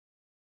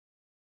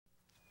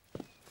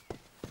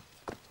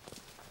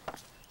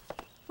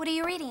What are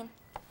you reading?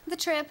 The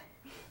Trib.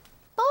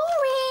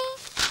 Boring.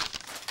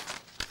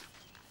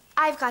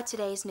 I've got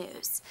today's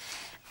news.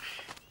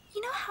 You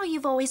know how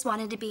you've always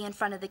wanted to be in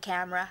front of the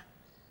camera?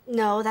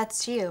 No,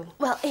 that's you.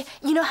 Well,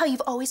 you know how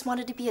you've always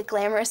wanted to be a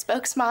glamorous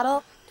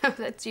spokesmodel? No,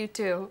 that's you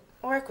too.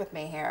 Work with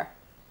me here.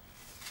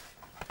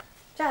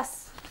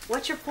 Jess,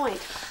 what's your point?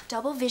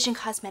 Double Vision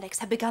Cosmetics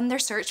have begun their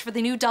search for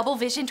the new Double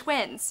Vision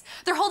twins.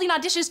 They're holding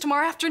auditions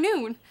tomorrow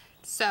afternoon.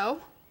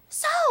 So?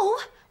 So,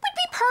 we'd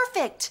be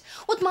perfect.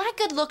 With my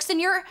good looks and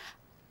your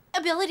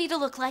ability to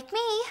look like me,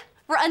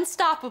 we're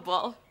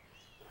unstoppable.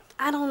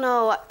 I don't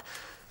know.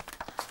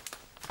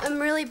 I'm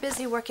really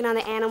busy working on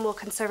the Animal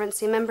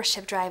Conservancy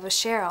membership drive with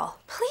Cheryl.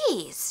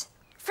 Please,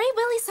 free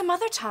Willy some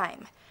other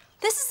time.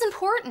 This is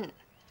important.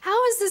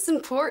 How is this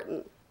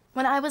important?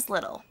 When I was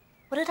little,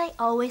 what did I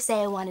always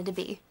say I wanted to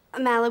be? A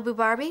Malibu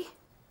Barbie?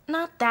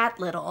 Not that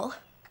little.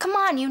 Come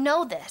on, you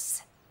know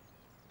this.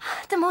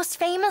 The most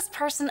famous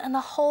person in the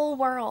whole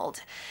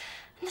world.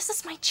 And this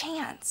is my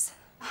chance.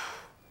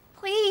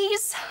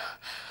 Please.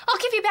 I'll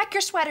give you back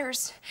your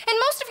sweaters and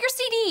most of your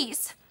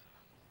CDs.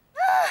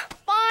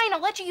 Fine,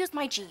 I'll let you use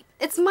my Jeep.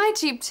 It's my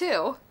Jeep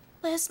too.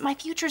 Liz, my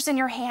future's in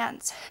your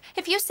hands.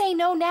 If you say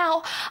no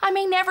now, I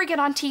may never get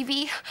on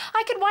TV.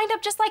 I could wind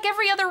up just like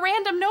every other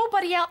random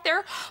nobody out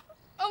there,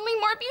 only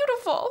more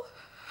beautiful.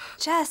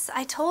 Jess,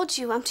 I told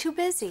you, I'm too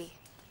busy.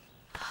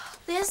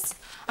 Liz,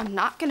 I'm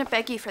not gonna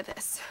beg you for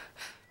this.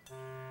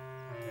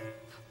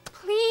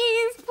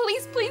 Please,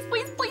 please, please,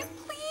 please, please,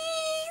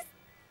 please.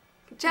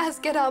 Jess,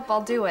 get up,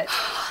 I'll do it.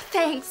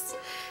 Thanks.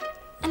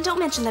 And don't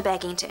mention the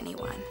begging to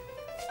anyone.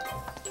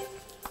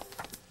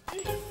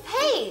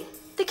 Hey,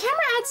 the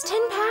camera adds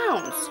 10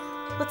 pounds.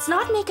 Let's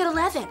not make it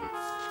 11.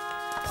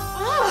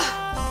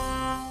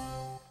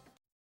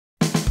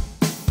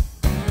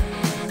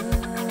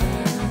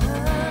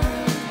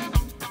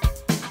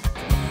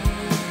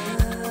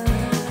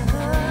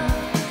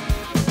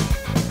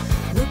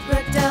 Look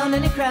right down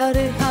in a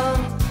crowded hall.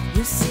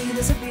 You see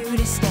there's a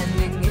beauty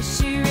standing. Is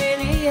she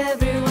really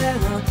everywhere?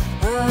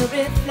 Or a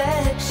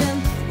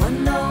reflection?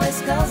 One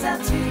always calls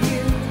out to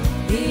you.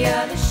 The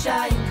other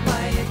shy and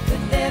quiet.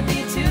 Could there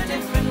be two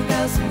different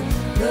girls who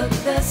look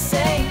the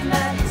same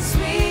at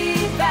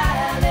Sweet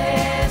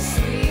Valley,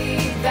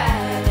 Sweet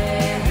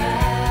Valley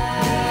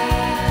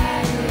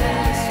High?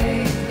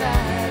 Sweet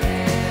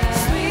Valley,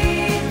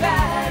 Sweet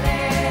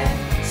Valley,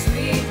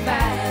 Sweet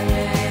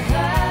Valley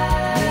High.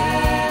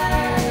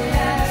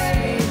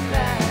 Sweet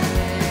Valley,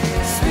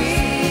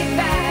 Sweet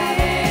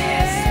Valley,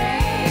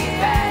 Sweet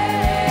Valley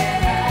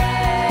High.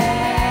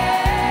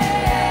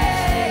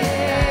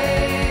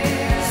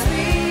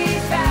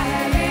 Sweet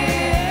Valley,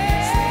 Sweet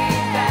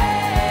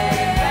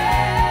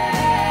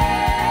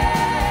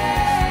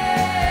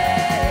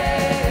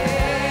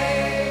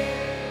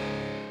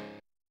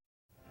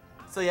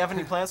So you have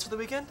any plans for the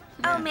weekend?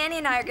 Oh, Manny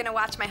and I are gonna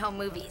watch my home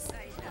movies.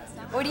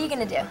 What are you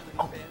gonna do?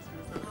 I'm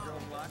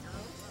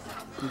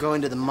going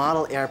to the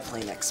Model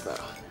Airplane Expo.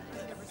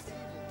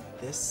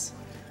 This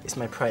is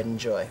my pride and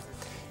joy.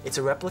 It's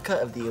a replica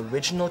of the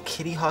original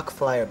Kitty Hawk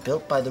Flyer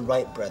built by the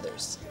Wright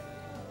brothers.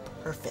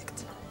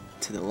 Perfect.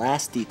 To the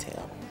last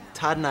detail.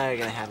 Todd and I are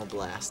gonna have a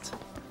blast.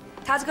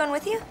 Todd's going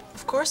with you?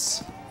 Of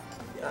course.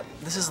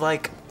 This is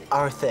like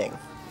our thing.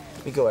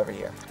 We go every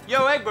year.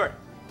 Yo, Egbert!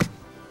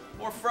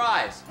 More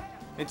fries.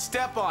 And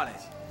step on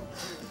it.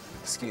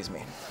 Excuse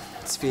me.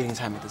 It's feeding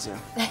time at the zoo.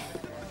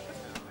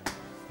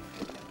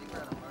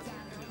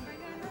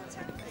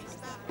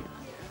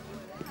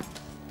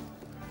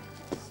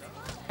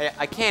 Hey,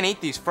 I can't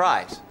eat these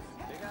fries.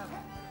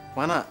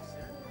 Why not?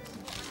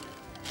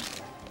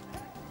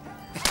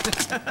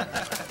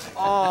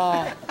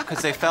 Oh,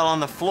 because they fell on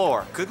the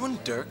floor. Good one,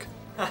 Dirk.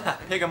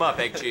 Pick them up,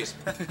 egg cheese.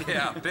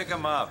 Yeah, pick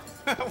them up.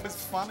 That was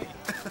funny.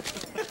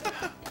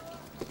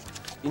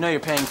 You know you're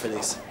paying for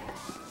these.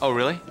 Oh,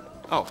 really?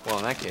 Oh, well,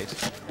 in that case.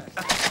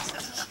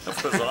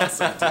 That was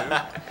awesome, dude.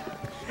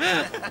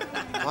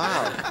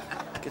 Wow.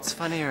 Gets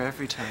funnier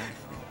every time.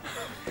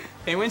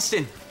 Hey,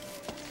 Winston.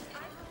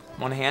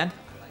 Want a hand?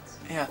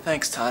 Yeah,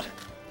 thanks, Todd.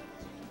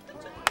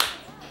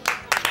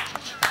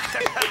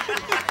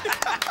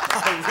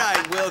 All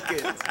right,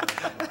 Wilkins.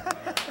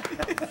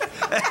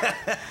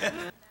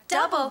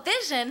 Double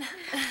Vision?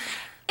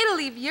 It'll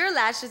leave your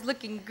lashes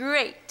looking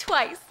great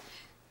twice.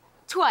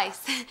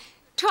 Twice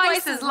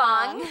as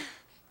long.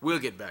 We'll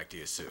get back to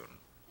you soon.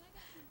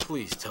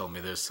 Please tell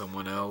me there's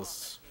someone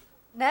else.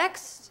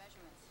 Next.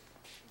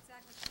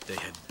 They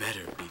had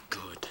better be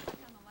good.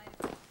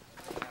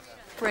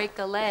 Break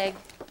a leg,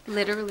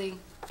 literally.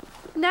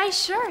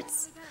 Nice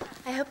shirts.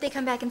 I hope they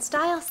come back in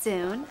style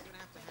soon.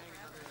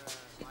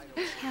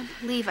 Can't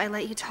believe I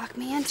let you talk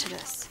me into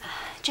this.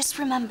 Just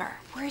remember,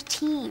 we're a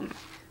team.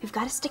 We've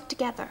got to stick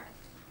together.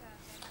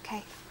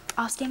 Okay.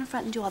 I'll stand in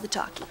front and do all the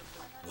talking.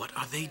 What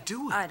are they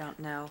doing? I don't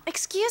know.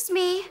 Excuse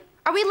me.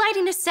 Are we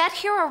lighting a set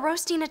here or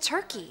roasting a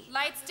turkey?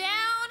 Lights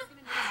down.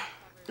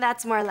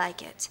 That's more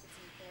like it.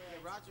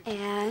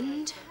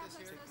 And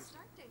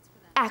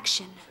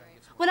action.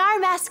 When our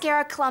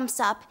mascara clumps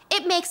up,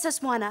 it makes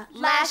us wanna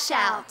lash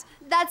out.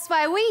 That's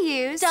why we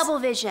use Double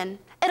Vision.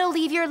 It'll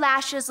leave your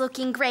lashes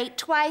looking great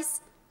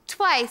twice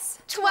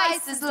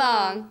as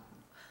long.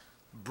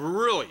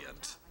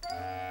 Brilliant.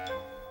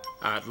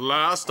 At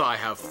last I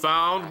have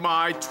found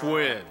my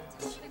twins.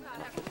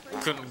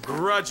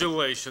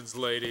 Congratulations,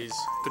 ladies.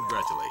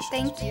 Congratulations.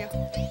 Thank you.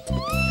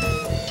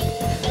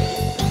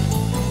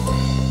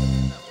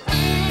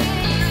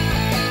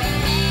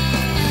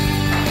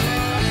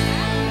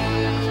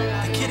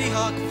 The Kitty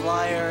Hawk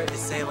Flyer is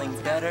sailing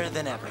better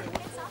than ever.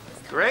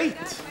 Great.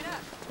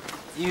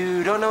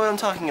 You don't know what I'm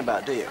talking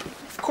about, do you?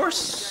 Of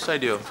course I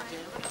do.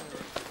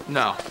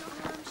 No.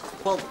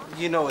 Well,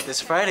 you know what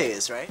this Friday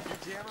is, right?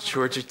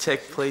 Georgia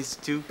Tech plays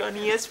Duke on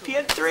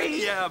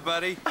ESPN3. Yeah,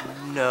 buddy.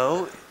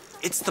 No,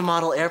 it's the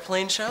model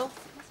airplane show.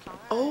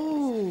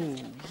 Oh,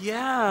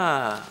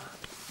 yeah.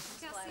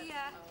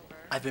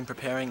 I've been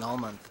preparing all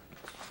month.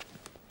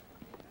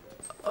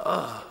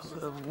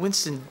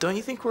 Winston, don't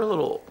you think we're a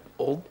little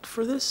old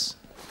for this?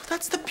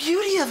 That's the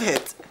beauty of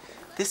it.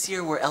 This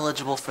year we're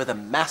eligible for the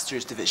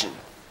Masters Division.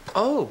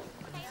 Oh,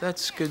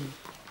 that's good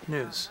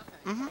news.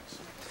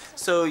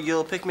 So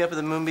you'll pick me up at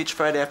the Moon Beach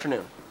Friday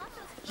afternoon.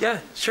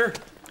 Yeah, sure.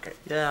 Great.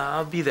 Yeah,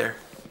 I'll be there.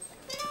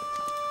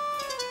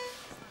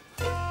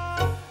 Did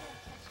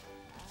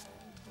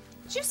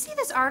you see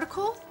this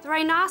article? The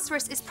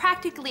rhinoceros is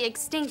practically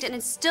extinct and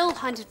is still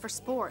hunted for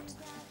sport.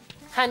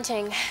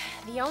 Hunting.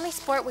 The only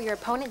sport where your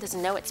opponent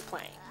doesn't know it's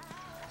playing.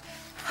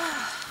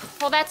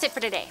 Well, that's it for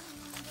today.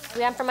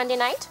 We on for Monday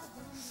night?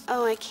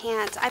 Oh, I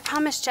can't. I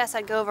promised Jess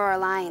I'd go over our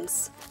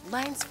lines.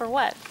 Lines for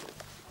what?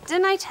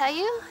 Didn't I tell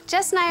you?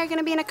 Jess and I are going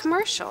to be in a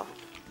commercial.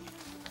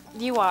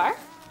 You are?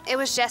 It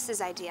was Jess's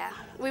idea.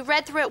 We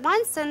read through it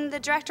once, and the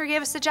director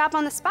gave us the job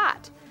on the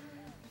spot.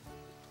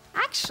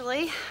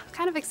 Actually, I'm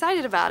kind of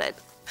excited about it.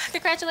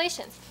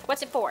 Congratulations.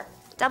 What's it for?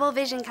 Double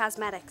Vision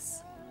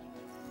Cosmetics.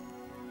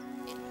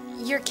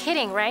 You're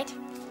kidding, right?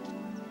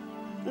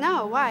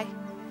 No, why?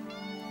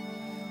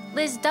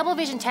 Liz, Double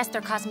Vision tests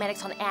their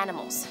cosmetics on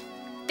animals.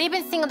 They've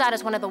been singled out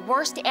as one of the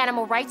worst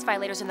animal rights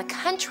violators in the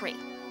country.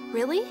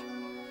 Really?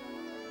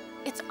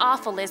 It's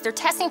awful, Liz. Their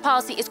testing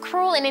policy is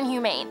cruel and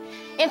inhumane.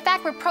 In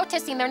fact, we're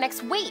protesting there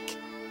next week.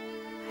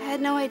 I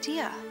had no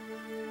idea.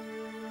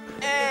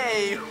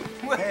 Hey,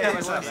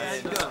 what's up,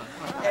 man?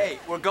 Hey,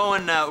 we're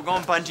going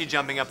bungee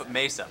jumping up at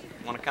Mesa.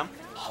 Want to come?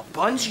 Oh,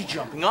 bungee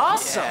jumping,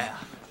 awesome! Yeah.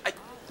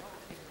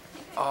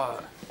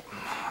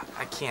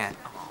 I can't.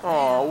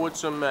 Oh,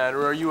 what's the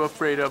matter? Are you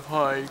afraid of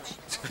heights?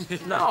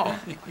 No,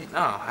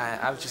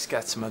 I've just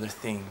got some other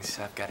things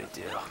I've got to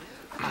do.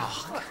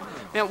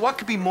 Man, what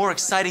could be more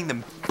exciting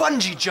than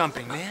bungee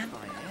jumping, man?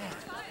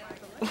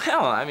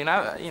 Well, I mean,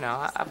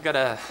 I've got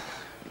to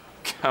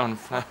count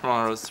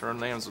their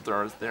names with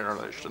their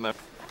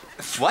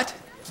What?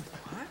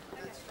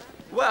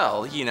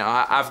 Well,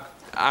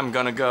 I'm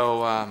gonna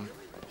go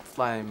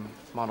fly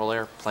model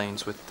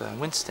airplanes with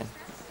Winston.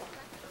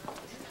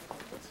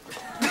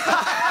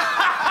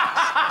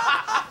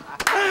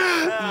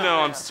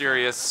 No, I'm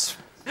serious.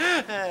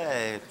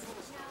 Hey.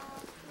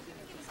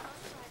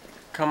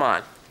 Come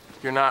on.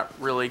 You're not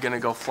really gonna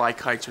go fly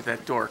kites with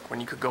that dork when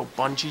you could go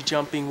bungee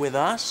jumping with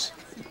us?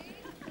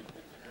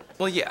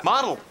 Well, yeah.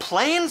 Model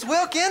planes,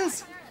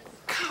 Wilkins?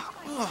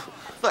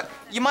 Look,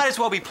 you might as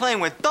well be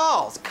playing with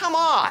dolls. Come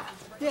on.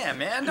 Yeah,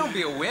 man, don't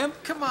be a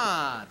wimp. Come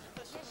on.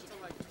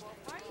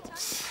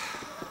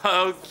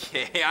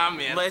 Okay, I'm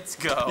in. Let's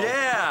go.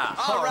 Yeah.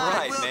 All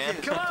right, man.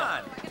 Come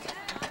on.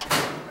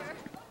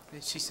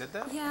 She said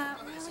that? Yeah,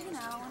 well, you know,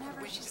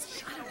 whenever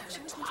she's, I don't know,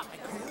 she was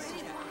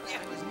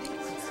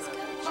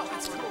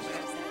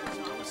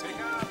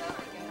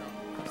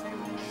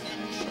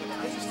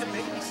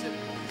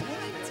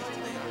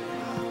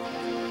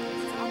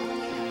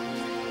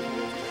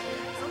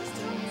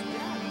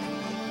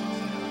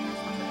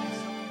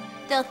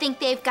They'll think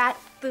they've got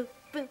boop,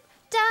 boop,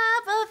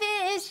 double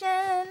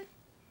vision.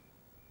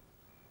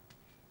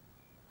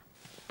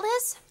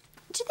 Liz,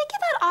 do they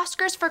give out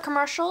Oscars for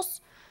commercials?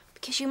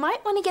 Because you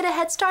might want to get a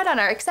head start on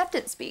our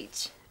acceptance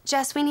speech.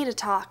 Jess, we need to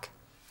talk.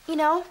 You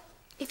know,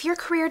 if your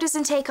career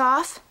doesn't take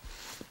off,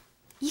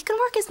 you can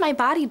work as my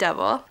body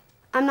double.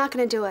 I'm not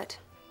gonna do it.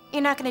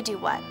 You're not gonna do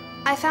what?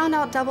 I found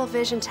out Double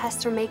Vision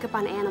tests their makeup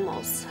on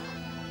animals.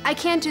 I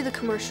can't do the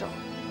commercial.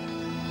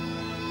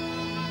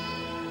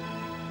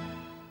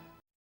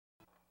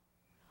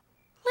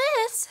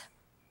 Liz,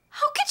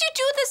 how could you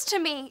do this to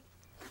me?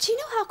 Do you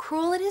know how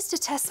cruel it is to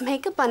test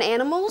makeup on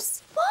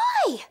animals?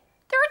 Why?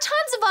 There are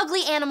tons of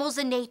ugly animals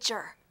in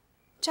nature.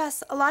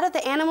 Jess, a lot of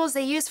the animals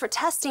they use for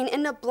testing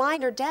end up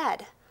blind or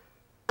dead.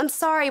 I'm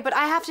sorry, but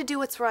I have to do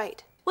what's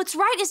right. What's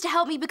right is to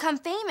help me become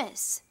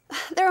famous.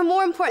 There are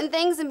more important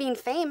things than being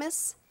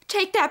famous.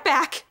 Take that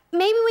back.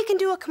 Maybe we can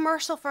do a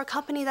commercial for a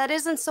company that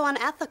isn't so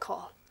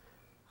unethical.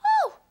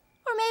 Oh,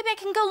 or maybe I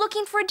can go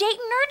looking for a date in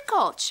Nerd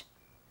Gulch.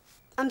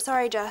 I'm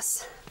sorry,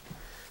 Jess.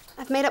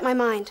 I've made up my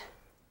mind.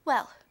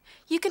 Well,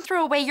 you can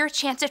throw away your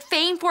chance at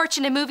fame,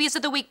 fortune, and movies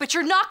of the week, but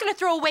you're not gonna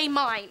throw away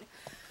mine.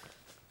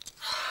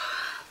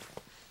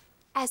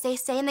 As they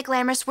say in the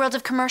glamorous world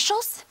of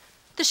commercials,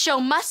 the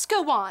show must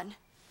go on.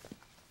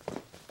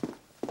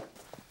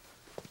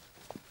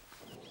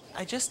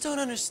 I just don't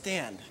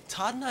understand.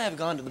 Todd and I have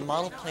gone to the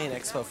Model Plane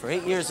Expo for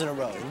 8 years in a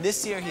row, and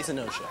this year he's a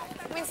no-show.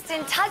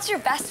 Winston, Todd's your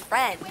best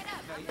friend.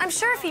 I'm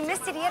sure if he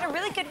missed it, he had a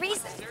really good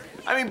reason.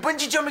 I mean,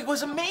 bungee jumping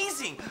was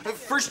amazing.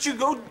 First you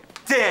go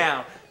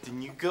down,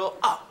 then you go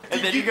up,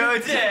 And then you go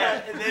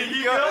down, and then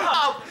you go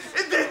up,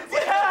 and then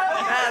down.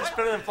 Yeah, it's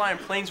better than flying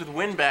planes with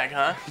windbag,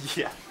 huh?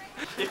 Yeah.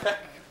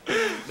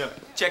 No,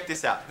 check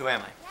this out. Who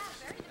am I?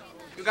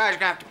 You guys are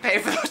gonna have to pay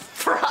for those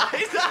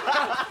fries.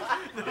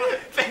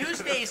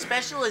 Tuesday's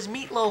special is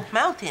Meatloaf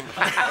Mountain.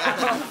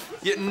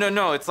 Yeah,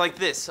 no, it's like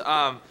this.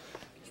 The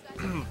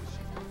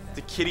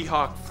Kitty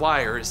Hawk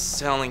Flyer is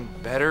selling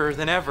better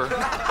than ever. The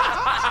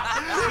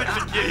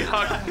Kitty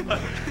Hawk Flyer.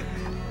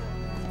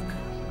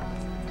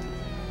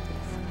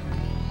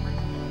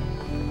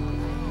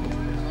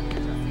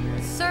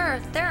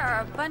 Sir, there are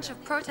a bunch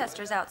of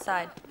protesters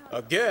outside.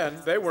 Again,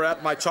 they were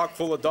at my chock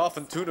full of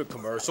dolphin tuna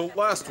commercial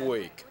last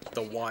week.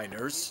 The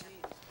whiners.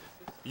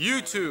 You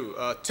two,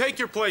 take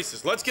your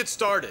places. Let's get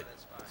started.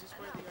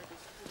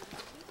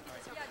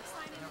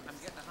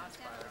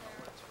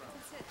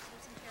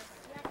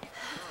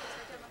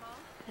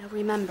 Now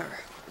remember,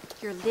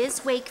 you're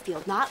Liz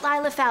Wakefield, not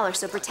Lila Fowler,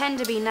 so pretend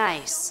to be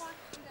nice.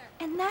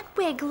 And that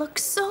wig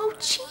looks so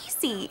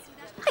cheesy.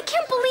 I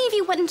can't believe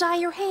you wouldn't dye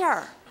your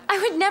hair. I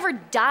would never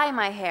dye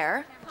my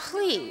hair.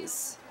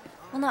 Please.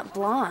 Well, not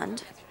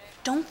blonde.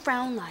 Don't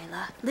frown,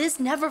 Lila. Liz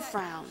never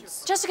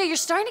frowns. Jessica, you're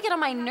starting to get on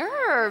my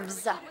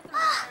nerves.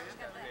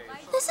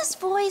 Liz's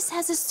voice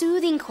has a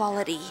soothing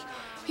quality.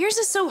 Yours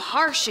is so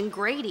harsh and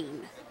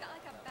grating.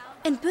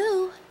 And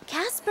Boo,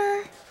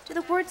 Casper, do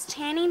the words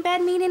tanning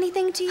bed mean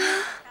anything to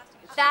you?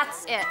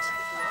 That's it.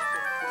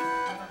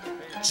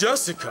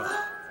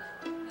 Jessica,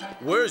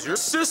 where's your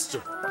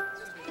sister?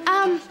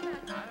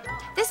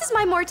 This is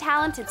my more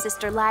talented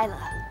sister,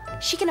 Lila.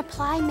 She can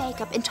apply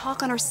makeup and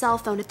talk on her cell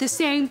phone at the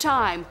same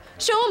time.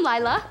 Show 'em,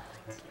 Lila.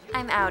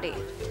 I'm outie.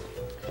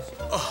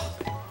 Oh,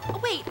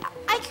 wait,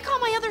 I could call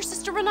my other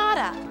sister,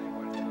 Renata.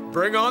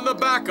 Bring on the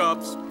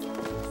backups.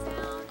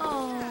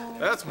 Oh.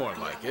 That's more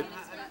like it.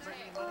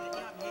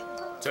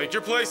 Take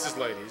your places,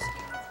 ladies.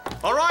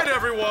 All right,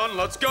 everyone,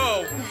 let's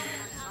go.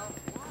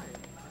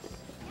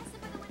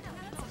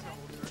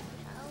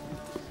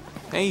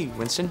 Hey,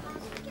 Winston.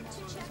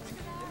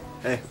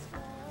 Hey.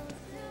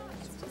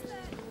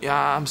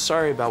 Yeah, I'm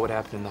sorry about what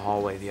happened in the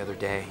hallway the other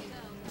day.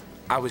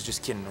 I was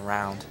just kidding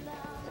around.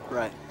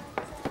 Right.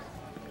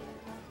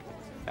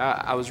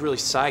 I was really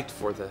psyched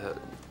for the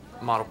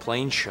model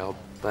plane show,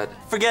 but...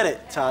 Forget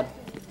it, Todd.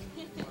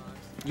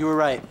 You were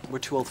right. We're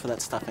too old for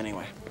that stuff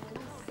anyway.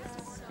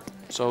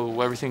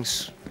 So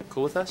everything's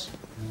cool with us?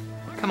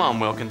 Come on,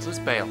 Wilkins, let's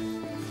bail.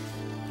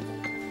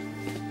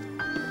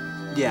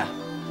 Yeah,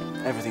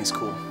 everything's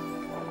cool.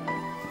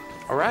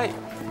 All right.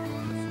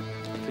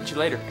 Catch you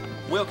later.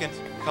 Wilkins,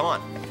 come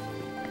on.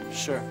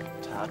 Sure,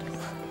 Todd.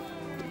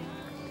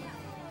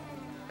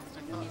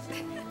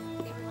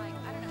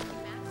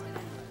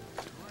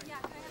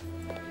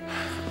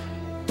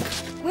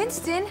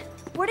 Winston,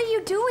 what are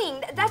you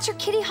doing? That's your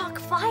Kitty Hawk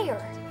Flyer.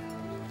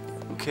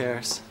 Who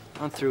cares?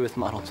 I'm through with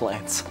model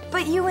planes.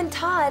 But you and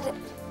Todd...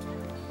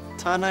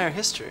 Todd and I are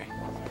history.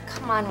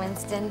 Come on,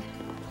 Winston.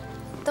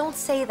 Don't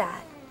say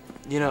that.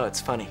 You know,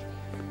 it's funny.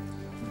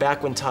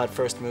 Back when Todd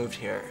first moved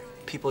here,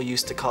 people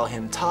used to call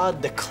him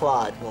Todd the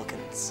Clod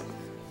Wilkins.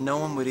 No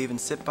one would even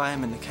sit by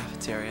him in the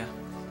cafeteria.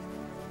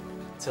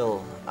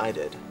 Till I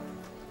did.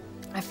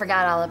 I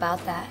forgot all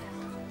about that.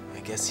 I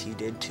guess he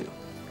did too.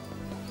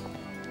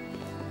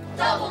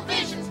 Double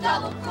visions,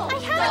 double cool. I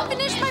haven't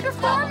finished my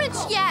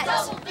performance yet.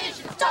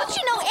 Don't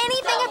you know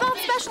anything about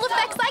special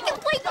effects? I can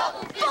play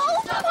both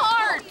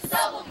parts.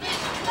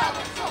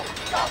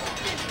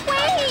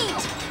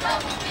 Wait.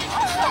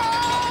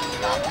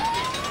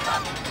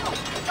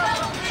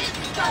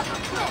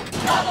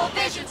 Double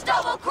visions,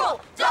 double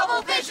cruel.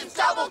 Double visions,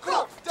 double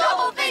cruel.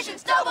 Double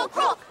visions, double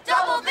cruel.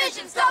 Double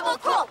visions, double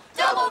cruel.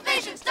 Double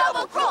visions,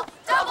 double cruel.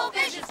 Double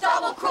visions,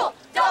 double cruel.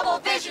 Double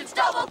visions,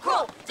 double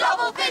cruel.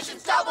 Double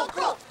visions, double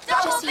cruel.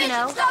 Just so you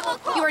know,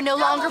 you are no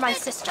longer my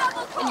sister,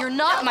 and you're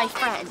not my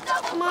friend.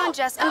 Come on,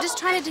 Jess. I'm just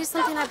trying to do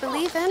something I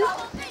believe in.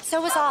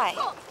 So was I.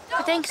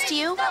 But thanks to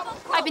you,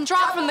 I've been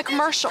dropped from the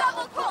commercial.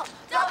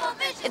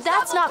 If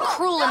that's not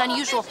cruel and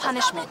unusual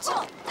punishment,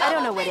 I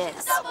don't know what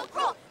is.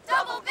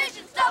 Double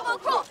visions, double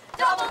cruel.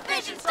 Double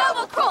visions,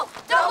 double cruel.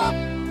 Double.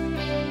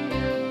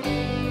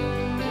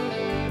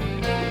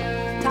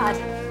 Todd,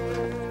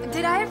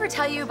 did I ever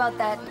tell you about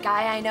that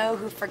guy I know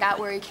who forgot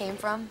where he came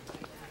from?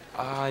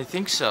 I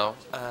think so.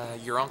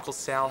 Your Uncle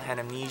Sal had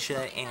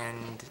amnesia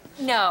and...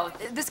 No,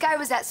 this guy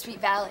was at Sweet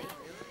Valley.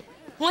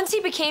 Once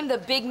he became the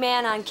big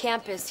man on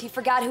campus, he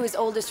forgot who his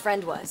oldest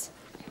friend was.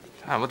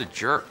 God, what a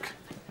jerk.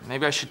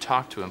 Maybe I should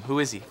talk to him. Who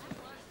is he?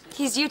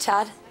 He's you,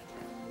 Todd.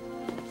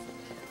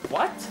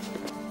 What?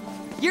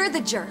 You're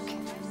the jerk.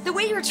 The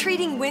way you're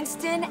treating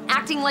Winston,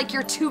 acting like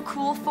you're too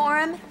cool for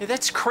him. Yeah,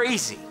 that's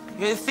crazy.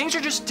 Yeah, things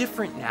are just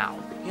different now.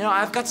 You know,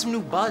 I've got some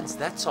new buds,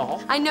 that's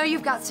all. I know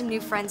you've got some new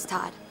friends,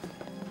 Todd.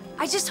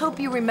 I just hope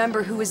you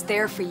remember who was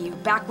there for you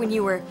back when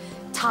you were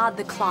Todd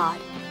the Clod.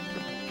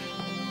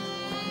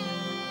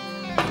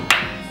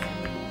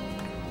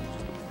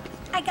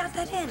 I got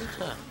that in.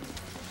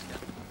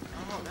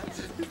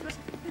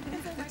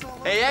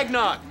 Hey,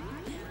 eggnog!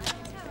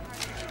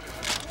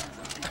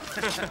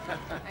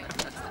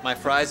 My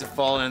fries have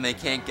fallen and they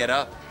can't get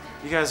up.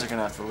 You guys are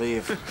gonna have to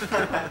leave.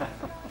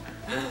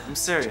 I'm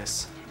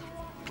serious.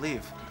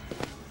 Leave.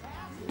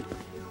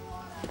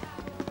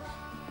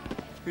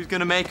 Who's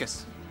gonna make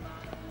us?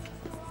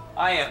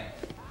 I am.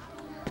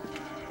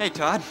 Hey,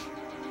 Todd.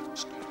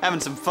 Just having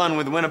some fun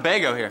with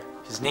Winnebago here.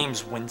 His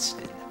name's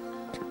Winston.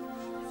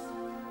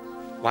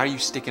 Why are you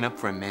sticking up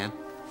for him, man?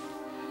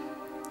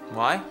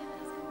 Why?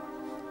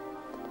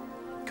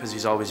 Because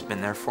he's always been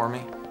there for me.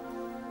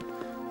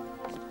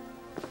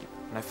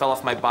 When I fell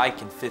off my bike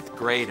in 5th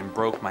grade and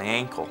broke my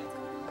ankle,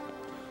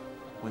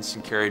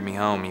 Winston carried me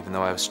home even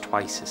though I was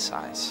twice his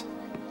size.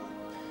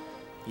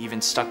 He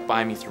even stuck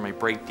by me through my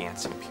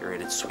breakdancing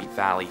period at Sweet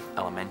Valley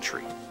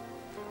Elementary.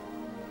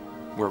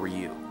 Where were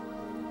you?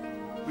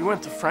 We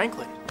went to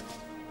Franklin.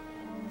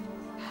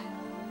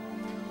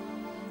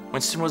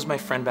 Winston was my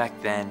friend back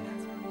then,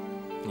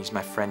 and he's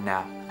my friend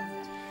now.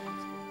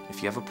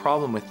 If you have a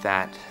problem with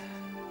that,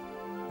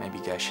 maybe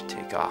you guys should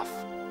take off.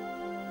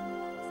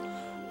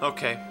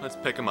 Okay, let's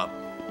pick him up.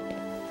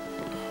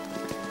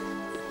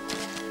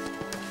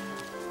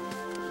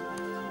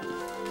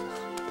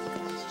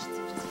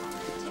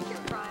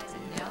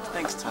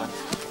 Thanks, Todd.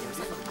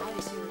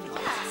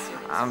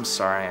 I'm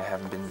sorry I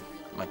haven't been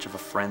much of a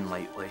friend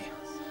lately.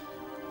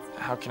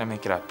 How can I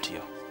make it up to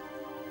you?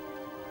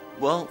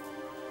 Well,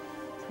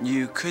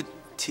 you could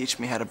teach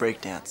me how to break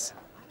dance.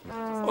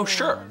 Oh,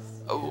 sure.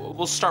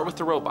 We'll start with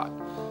the robot.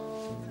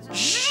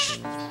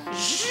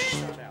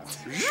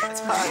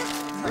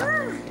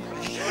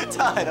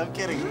 Todd, I'm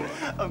kidding.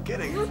 I'm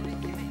kidding.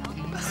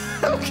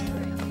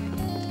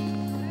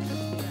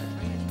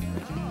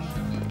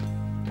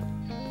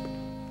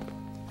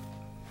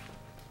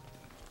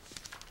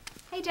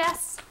 Hey,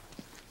 Jess.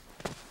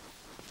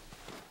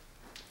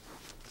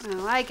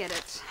 Oh, I get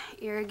it.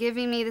 You're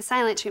giving me the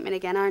silent treatment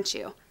again, aren't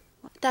you?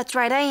 That's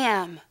right, I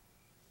am.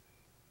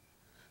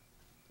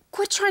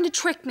 Quit trying to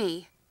trick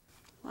me.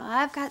 Well,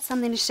 I've got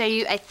something to show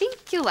you I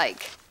think you'll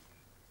like.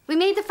 We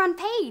made the front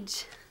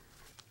page.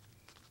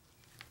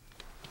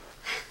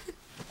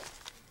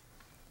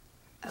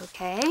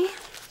 Okay.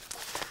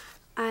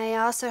 I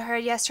also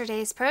heard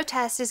yesterday's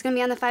protest is going to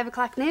be on the 5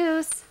 o'clock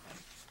news.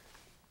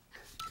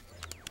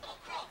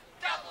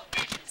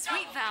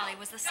 Sweet Valley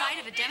was the site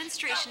of a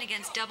demonstration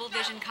against Double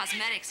Vision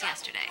Cosmetics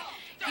yesterday.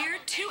 Here,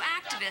 2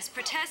 activists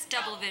protest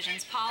Double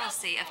Vision's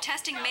policy of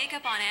testing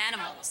makeup on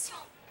animals.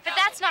 If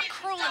that's not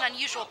cruel and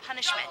unusual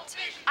punishment,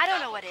 I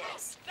don't know what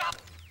is.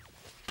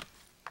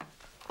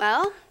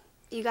 Well,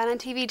 you got on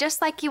TV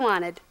just like you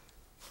wanted.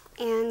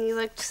 And you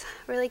looked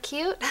really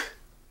cute.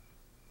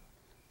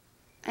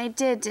 I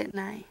did, didn't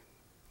I?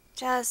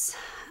 Jess,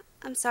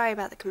 I'm sorry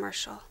about the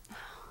commercial.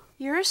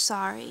 You're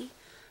sorry.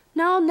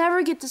 Now I'll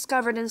never get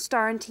discovered and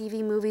star in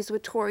TV movies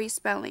with Tori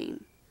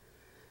Spelling.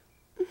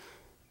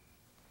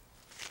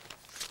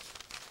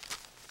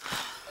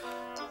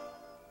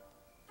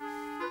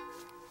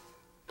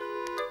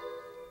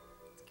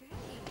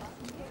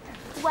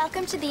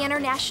 Welcome to the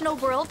international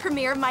world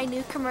premiere of my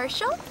new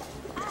commercial.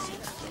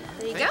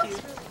 There you go.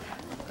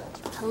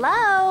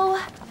 Hello.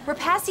 We're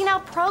passing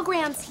out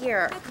programs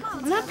here.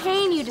 I'm not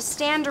paying you to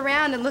stand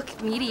around and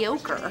look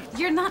mediocre.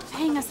 You're not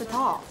paying us at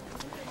all.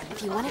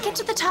 If you want to get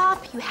to the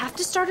top, you have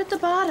to start at the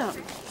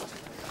bottom.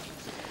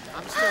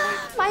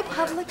 My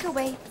public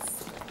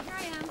awaits. Here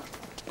I am.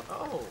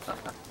 Oh.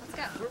 Let's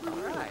go. All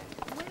right.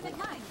 When are they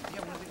coming? Yeah,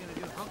 when are they going to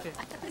do it? Okay.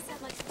 I thought they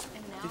said like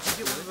an Did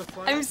you get one of the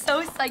flyers? I'm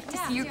so psyched to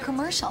see your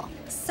commercial.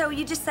 So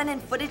you just sent in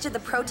footage of the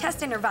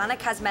protest and Nirvana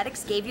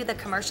Cosmetics gave you the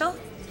commercial?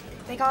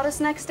 They called us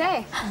next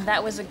day.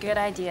 That was a good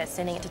idea,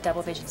 sending it to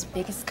Double Vision's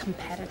biggest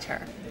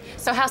competitor.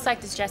 So how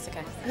psyched is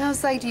Jessica? How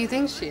psyched do you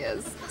think she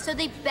is? So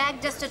they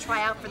begged us to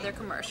try out for their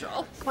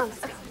commercial. Come on, let's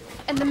go.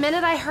 And the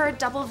minute I heard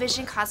Double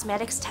Vision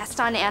Cosmetics test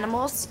on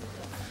animals,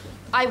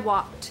 I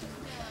walked.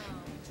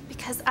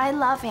 Because I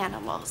love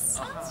animals.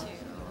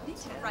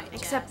 Right,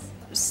 Except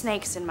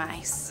snakes and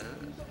mice.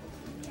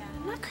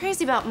 I'm not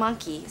crazy about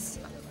monkeys.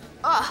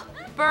 Ugh,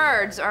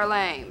 birds are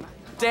lame.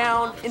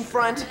 Down, in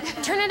front.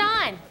 Turn it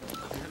on.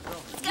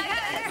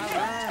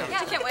 Yeah,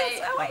 I can't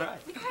wait.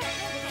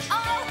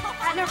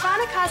 At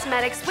Nirvana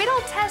Cosmetics, we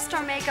don't test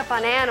our makeup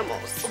on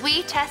animals.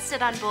 We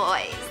tested on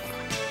boys.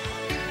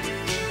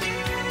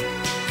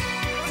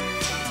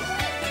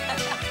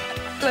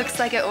 Looks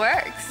like it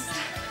works.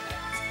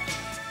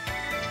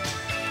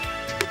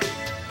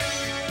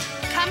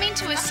 Coming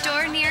to a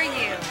store near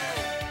you.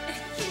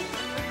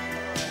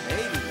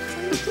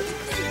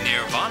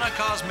 Nirvana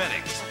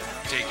Cosmetics,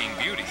 taking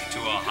beauty to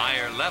a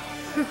higher level.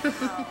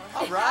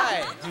 All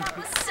right.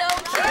 So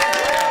cute.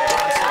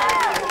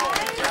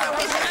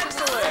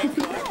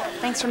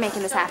 Thanks for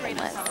making this happen,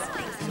 Liz.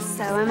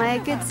 So, am I a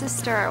good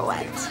sister or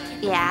what?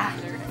 Yeah,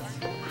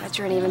 but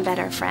you're an even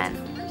better friend.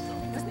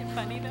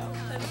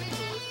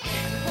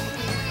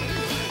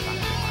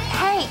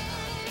 Hey,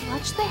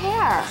 watch the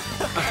hair.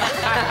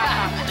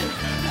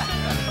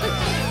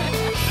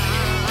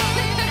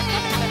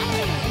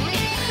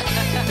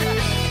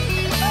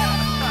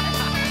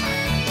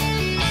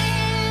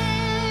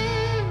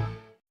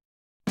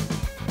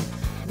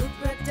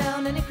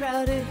 in a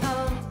crowded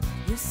hall,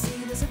 you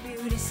see there's a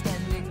beauty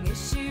standing.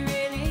 Is she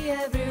really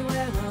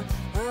everywhere,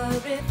 or a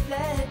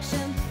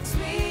reflection?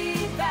 Sweet